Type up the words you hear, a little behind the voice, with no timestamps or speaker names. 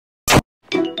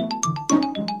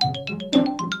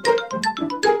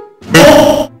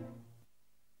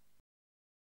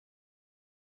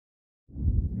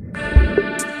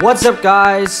What's up,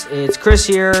 guys? It's Kris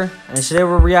here, and today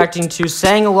we're reacting to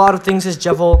Saying a Lot of Things as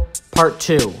Jevil, part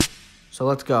 2. So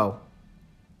let's go.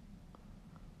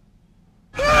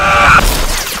 It's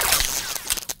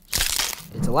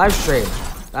a live stream.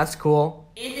 That's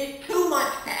cool. Is it too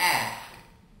much to ask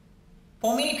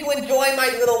for me to enjoy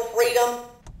my little freedom?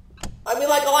 I mean,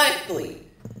 like, honestly,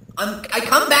 I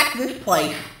come back to this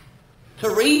place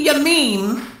to read your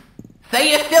memes,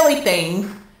 say your silly things.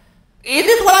 Is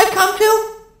this what I've come to?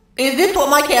 Is this what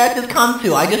my characters come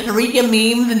to? I just read your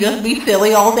memes and just be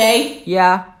silly all day?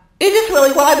 Yeah. Is this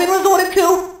really what I've been resorted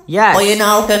to? Yes. Well, you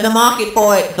know, there's a market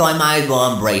for it, so I might as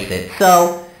well embrace it.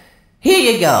 So, here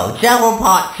you go, Jevil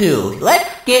part 2. Let's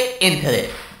get into this.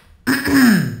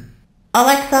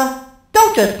 Alexa,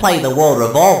 don't just play The World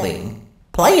Revolving.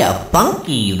 Play a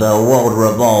funky The World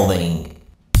Revolving.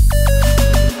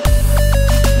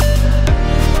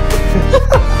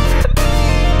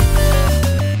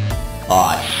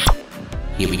 Oh,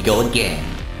 here we go again.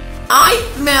 I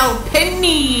smell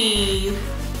pennies.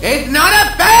 It's not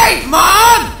a face,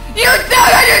 Mom! You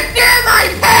don't understand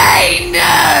my pain!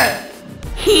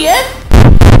 Here,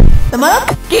 the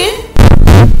motherfucking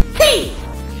teeth.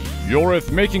 You're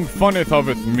making fun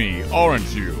of me,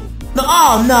 aren't you?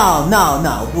 Oh, no,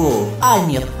 Wolf. I'm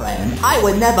your friend. I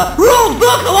would never. Rules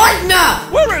book Lightner!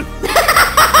 Where is...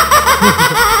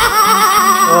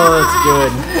 Oh, that's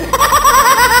good.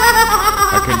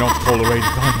 I cannot tolerate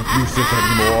thine abuses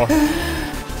anymore.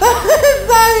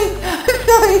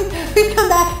 Sorry. Please come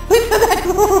back.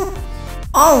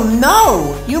 Oh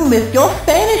no! You missed your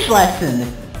Spanish lesson.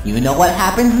 You know what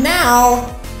happens now.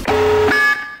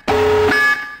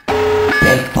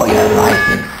 Beg for your life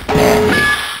in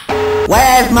Spanish.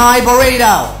 Where's my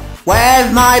burrito?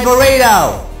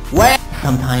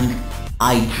 Sometimes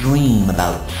I dream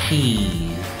about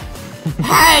cheese.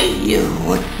 Hey, you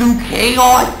want some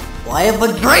chaos? I have a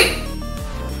drink.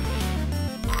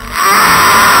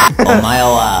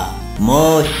 Omae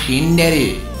mo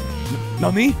shinderu.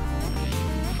 Nani?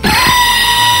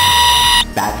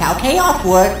 That's how chaos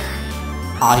works.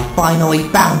 I finally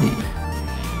found it.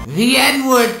 The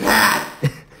N-word path.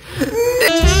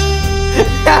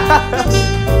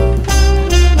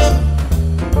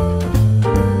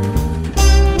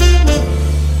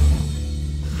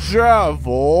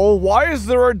 Jevil, why is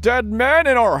there a dead man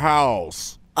in our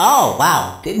house? Oh,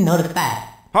 wow. Didn't notice that.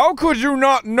 How could you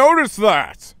not notice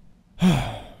that?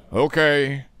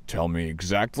 Okay, tell me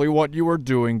exactly what you were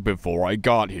doing before I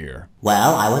got here.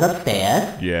 Well, I was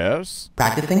upstairs. Yes?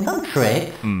 Practicing some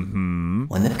tricks. Mm-hmm.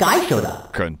 When this guy showed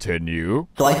up. Continue.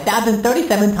 So I stabbed him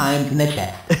 37 times in the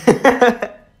chest.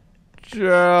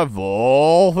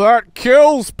 Jevil, that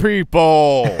kills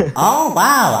people! Oh,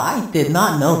 wow. I did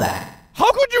not know that. How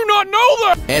could you not know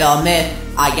that? Hit or miss.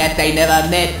 I guess they never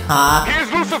miss, huh? He is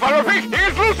Lucifer, I repeat, he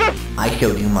is Lucifer! I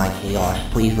showed you my chaos.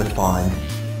 Please respond.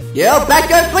 Yo,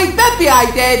 back to sleep, Peppy, I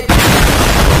did!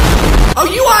 Oh,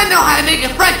 you wanna know how to make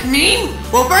a fresh meme?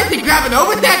 Well, first you grab an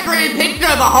over-decorated picture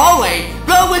of a hallway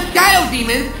filled with shadow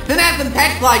demons, then add some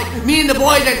text like, me and the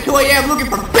boys at 2 a.m.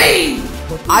 looking for beans!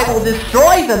 I will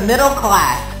destroy the middle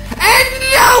class, and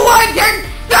no one can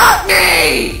stop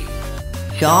me!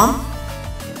 Sean?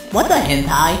 What's a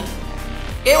hentai?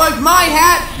 It was my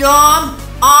hat, Sean!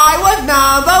 I was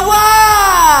number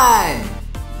 1!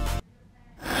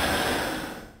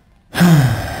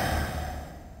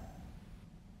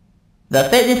 The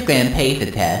Fitness Gram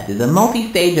Pacer test is a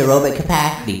multi-stage aerobic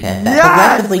capacity test that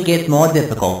progressively gets more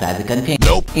difficult as it continues.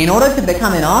 Nope. In order to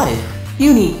become an artist,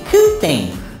 you need 2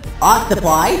 things. Art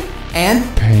supplies and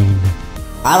Pain.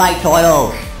 I like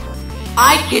toils.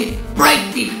 I can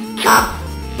break these cups.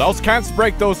 Thou canst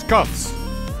break those cuffs.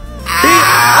 He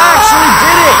actually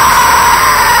did it!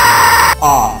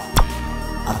 Oh,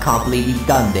 I can't believe you've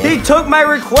done this. He took my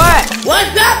request!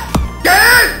 What's up,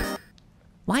 dude?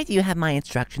 Why do you have my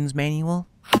instructions manual?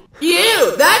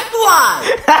 You, that's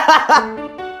why!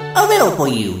 A riddle for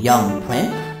you, young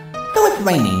prince. So it's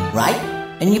raining, right?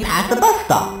 And you pass a bus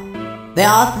stop. There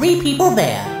are 3 people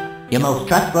there. Your most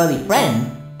trustworthy friend,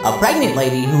 a pregnant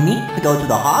lady who needs to go to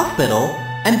the hospital,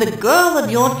 and the girl of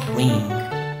your dreams.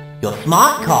 Your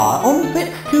smart car only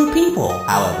fits 2 people,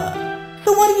 however.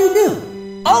 So what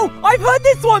do? Oh, I've heard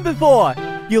this one before!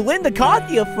 You lend the car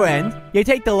to your friend, you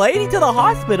take the lady to the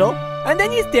hospital, and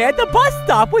then you stay at the bus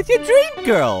stop with your dream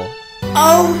girl.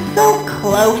 Oh, so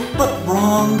close, but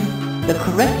wrong. The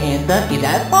correct answer is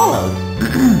as follows.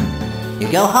 You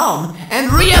go home and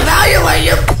reevaluate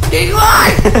your f***ing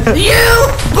life! You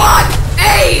bought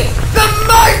a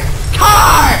smart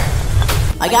car!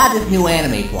 I got this new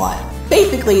anime plot.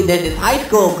 Basically, there's this high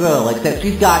school girl, except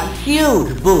she's got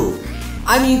huge boobs.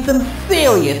 I mean, some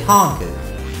serious honkers.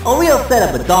 A real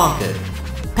setup of donkers.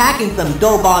 Packing some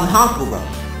Dobon Honkeros.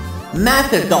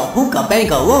 Master Dolhunka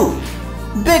Bangaroos.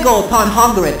 Big old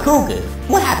Tonhongeret Cougars.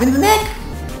 What happens next?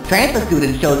 Transfer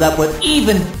student shows up with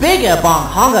even bigger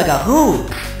Bonghonga Gahoos.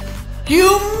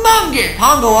 Humongous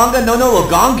Honga no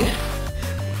Logongas.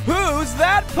 Who's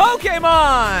that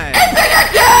Pokemon? It's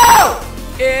Pikachu!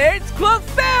 It's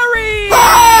Clefairy!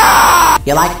 Ah!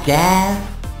 You like jazz?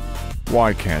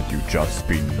 Why can't you just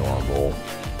be normal?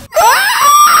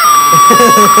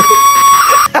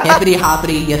 Hippity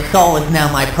hoppity, your soul is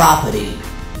now my property.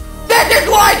 This is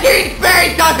why King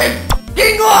Fairy doesn't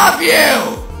f***ing love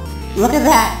you! Look at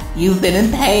that, you've been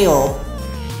impaled.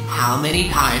 How many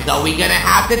times are we gonna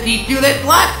have to teach you this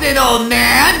lesson, old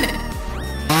man?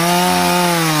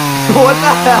 What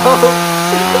the hell?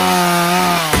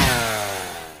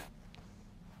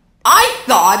 I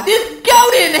sawed this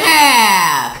goat in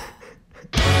half!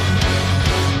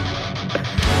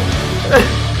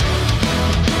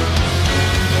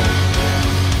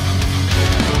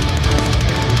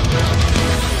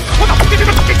 What the f*** did you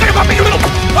fucking say about me, you little...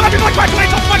 Well, I've been like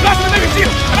congratulations on my glasses and maybe see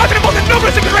you, and I've been involved in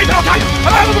numerous secret raids, and I'll tell you, and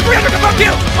I have over 300 confirmed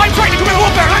kills. I'm trained in guerrilla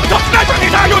warfare, and I'm the top sniper in the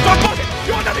entire US bullshit.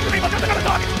 You want nothing to me but just another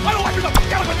target. I don't like you, the f***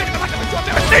 down with thinking the fact that I've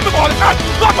never seen before on this earth.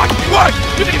 Not my f***ing word.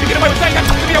 You think you can get away with saying that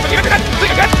to me over the internet?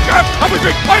 Think again? I'm with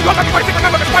you. I'm contacting my secret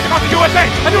member that's across the USA,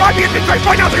 and your IP is in trace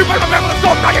right now, so you better prepare for the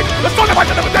storm nugget. The storm that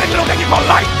might have a little thing you call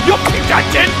life. You're f***ing dead,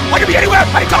 kid. I can be anywhere,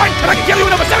 anytime, and I can kill you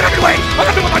in over 700 ways. I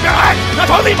can do it with my bare hands. Not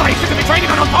only am I exclusively training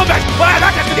on combat, but I have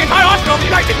access to the entire arsenal of the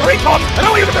United States Marine Corps, and I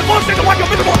will use it as bullshit to wipe your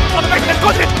miserable on the face of this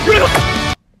continent. You little...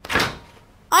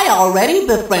 I already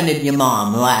befriended your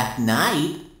mom last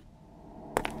night.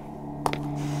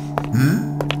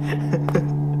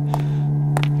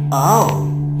 Oh,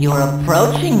 you're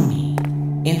approaching me.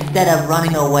 Instead of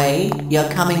running away, you're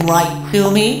coming right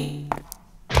to me?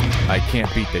 I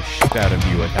can't beat the shit out of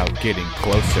you without getting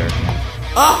closer.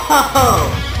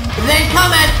 Oh, then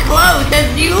come as close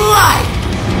as you like!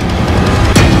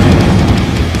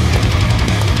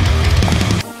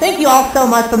 Thank you all so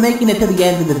much for making it to the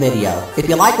end of the video. If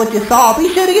you like what you saw,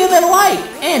 be sure to give it a like.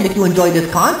 And if you enjoyed this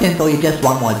content or you just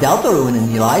want more Deltarune in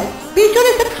your life, be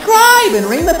sure to subscribe and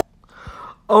ring the...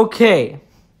 Okay,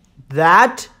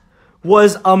 that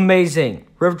was amazing.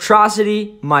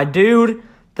 Riptrocity, my dude,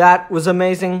 that was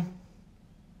amazing.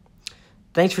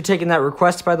 Thanks for taking that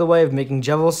request, by the way, of making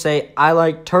Jevil say, I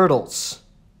like turtles.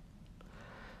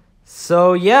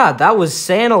 So, yeah, that was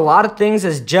saying a lot of things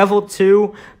as Jevil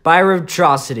 2 by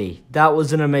Riptrocity. That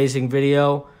was an amazing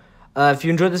video. If you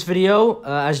enjoyed this video,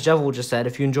 as Jevil just said,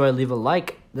 if you enjoy, leave a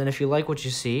like. Then if you like what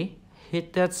you see,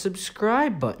 hit that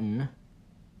subscribe button.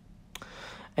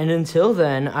 And until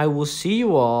then, I will see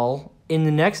you all in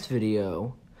the next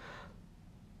video.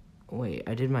 Wait,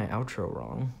 I did my outro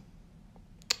wrong.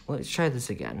 Let's try this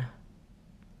again.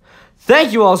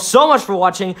 Thank you all so much for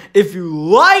watching. If you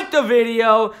liked the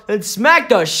video, then smack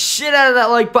the shit out of that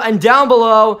like button down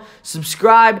below.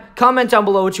 Subscribe, comment down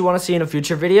below what you want to see in a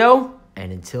future video.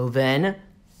 And until then,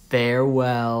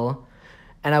 farewell.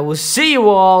 And I will see you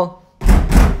all.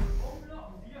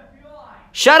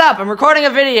 Shut up, I'm recording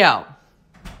a video.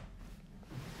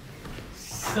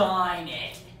 Sign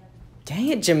it. Dang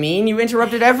it, Jameen, you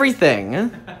interrupted everything.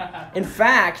 In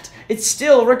fact, it's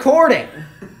still recording.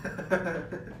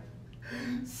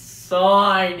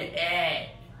 Sign it.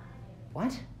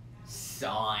 What?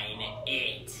 Sign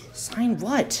it. Sign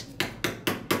what?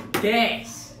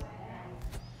 This.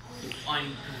 You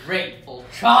ungrateful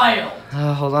child.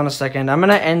 Hold on a second. I'm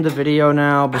gonna end the video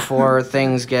now before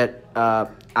things get out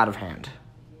of hand.